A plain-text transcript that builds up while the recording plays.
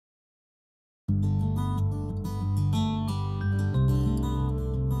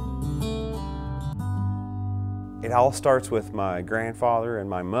It all starts with my grandfather and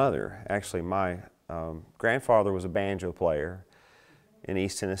my mother. Actually, my grandfather was a banjo player in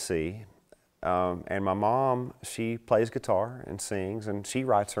East Tennessee. And my mom, she plays guitar and sings, and she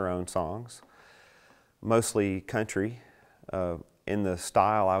writes her own songs, mostly country, in the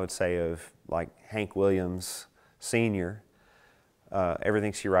style, I would say, of like Hank Williams Sr.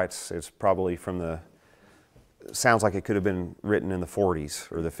 Everything she writes is probably from sounds like it could have been written in the 40s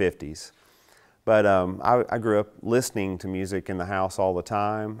or the 50s. But I grew up listening to music in the house all the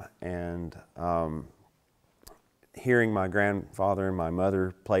time, and hearing my grandfather and my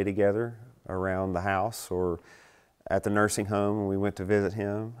mother play together around the house or at the nursing home when we went to visit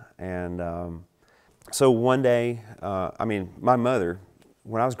him. And so one day, my mother,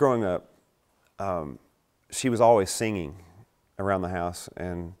 when I was growing up, she was always singing around the house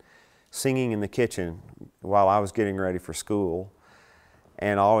and singing in the kitchen while I was getting ready for school.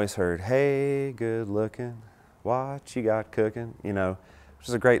 And I always heard, "Hey, good looking, what you got cooking?" You know, which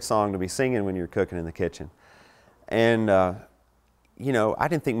is a great song to be singing when you're cooking in the kitchen. And, you know, I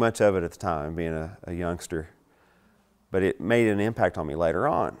didn't think much of it at the time, being a youngster, but it made an impact on me later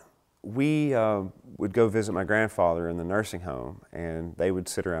on. We would go visit my grandfather in the nursing home, and they would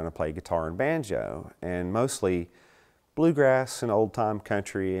sit around and play guitar and banjo, and mostly bluegrass and old-time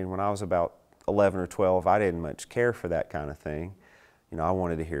country. And when I was about 11 or 12, I didn't much care for that kind of thing. You know, I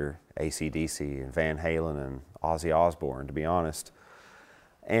wanted to hear AC/DC and Van Halen and Ozzy Osbourne, to be honest.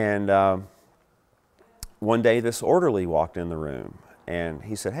 And one day this orderly walked in the room, and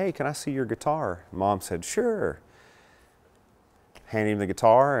he said, "Hey, can I see your guitar?" Mom said, "Sure." Handed him the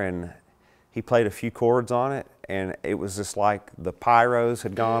guitar, and he played a few chords on it, and it was just like the pyros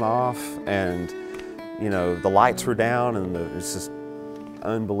had gone off, and you know, the lights were down, and it's just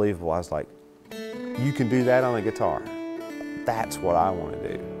unbelievable. I was like, "You can do that on a guitar? That's what I want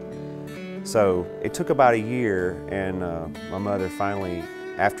to do." So it took about a year, and my mother finally,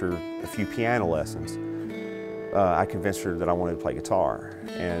 after a few piano lessons, I convinced her that I wanted to play guitar.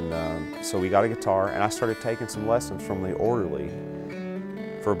 And so we got a guitar, and I started taking some lessons from the orderly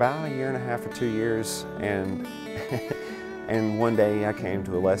for about a year and a half or 2 years. And and one day I came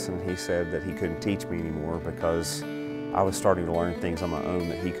to a lesson. He said that he couldn't teach me anymore because I was starting to learn things on my own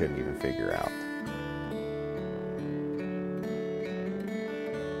that he couldn't even figure out.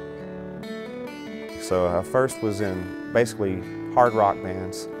 So I first was in basically hard rock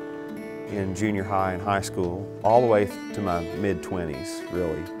bands in junior high and high school, all the way to my mid-20s,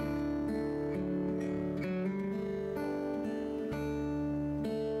 really.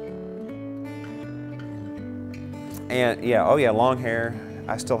 And yeah, oh yeah, long hair.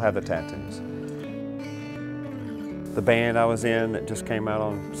 I still have the tattoos. The band I was in that just came out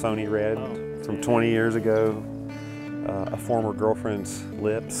on Sony Red from 20 years ago, a former girlfriend's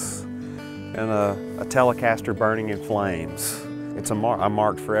lips, and a Telecaster burning in flames. I'm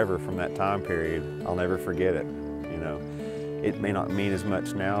marked forever from that time period. I'll never forget it. You know, it may not mean as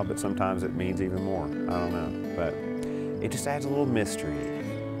much now, but sometimes it means even more. I don't know, but it just adds a little mystery.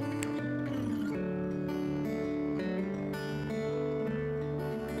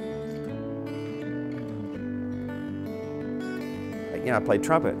 You know, I played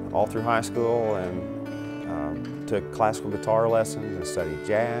trumpet all through high school, and took classical guitar lessons and studied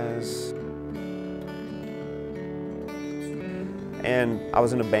jazz. And I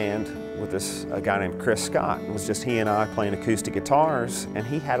was in a band with a guy named Chris Scott. It was just he and I playing acoustic guitars, and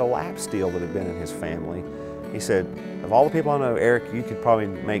he had a lap steel that had been in his family. He said, "Of all the people I know, Eric, you could probably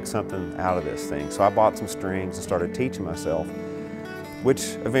make something out of this thing." So I bought some strings and started teaching myself,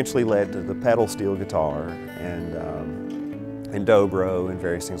 which eventually led to the pedal steel guitar and dobro and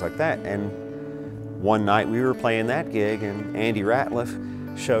various things like that. And one night we were playing that gig, and Andy Ratliff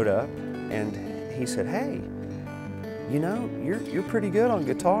showed up, and he said, "Hey, you know, you're pretty good on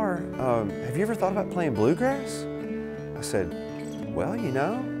guitar. Have you ever thought about playing bluegrass?" I said, "Well, you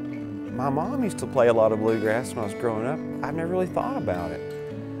know, my mom used to play a lot of bluegrass when I was growing up. I've never really thought about it."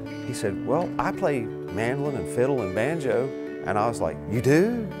 He said, "Well, I play mandolin and fiddle and banjo." And I was like, "You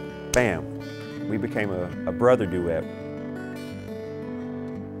do?" Bam. We became a brother duet.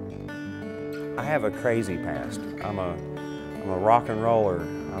 I have a crazy past. I'm a rock and roller.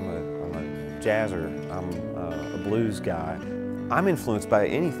 I'm a jazzer. I'm a blues guy. I'm influenced by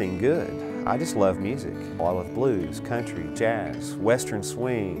anything good. I just love music. I love blues, country, jazz, western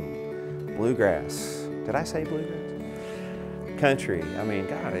swing, bluegrass. Did I say bluegrass? Country. I mean,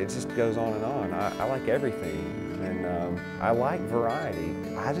 God, it just goes on and on. I like everything, and I like variety.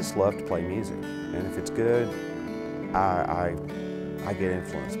 I just love to play music, and if it's good, I get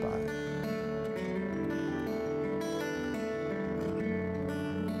influenced by it.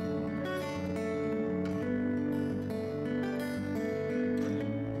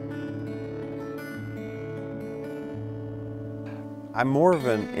 I'm more of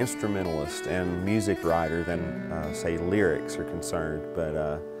an instrumentalist and music writer than, say, lyrics are concerned,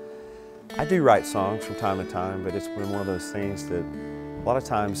 but I do write songs from time to time, but it's been one of those things that a lot of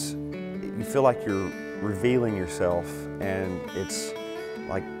times you feel like you're revealing yourself, and it's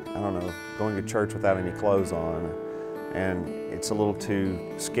like, I don't know, going to church without any clothes on, and it's a little too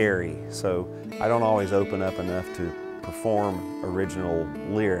scary. So I don't always open up enough to perform original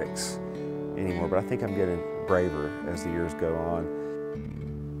lyrics anymore, but I think I'm getting braver as the years go on.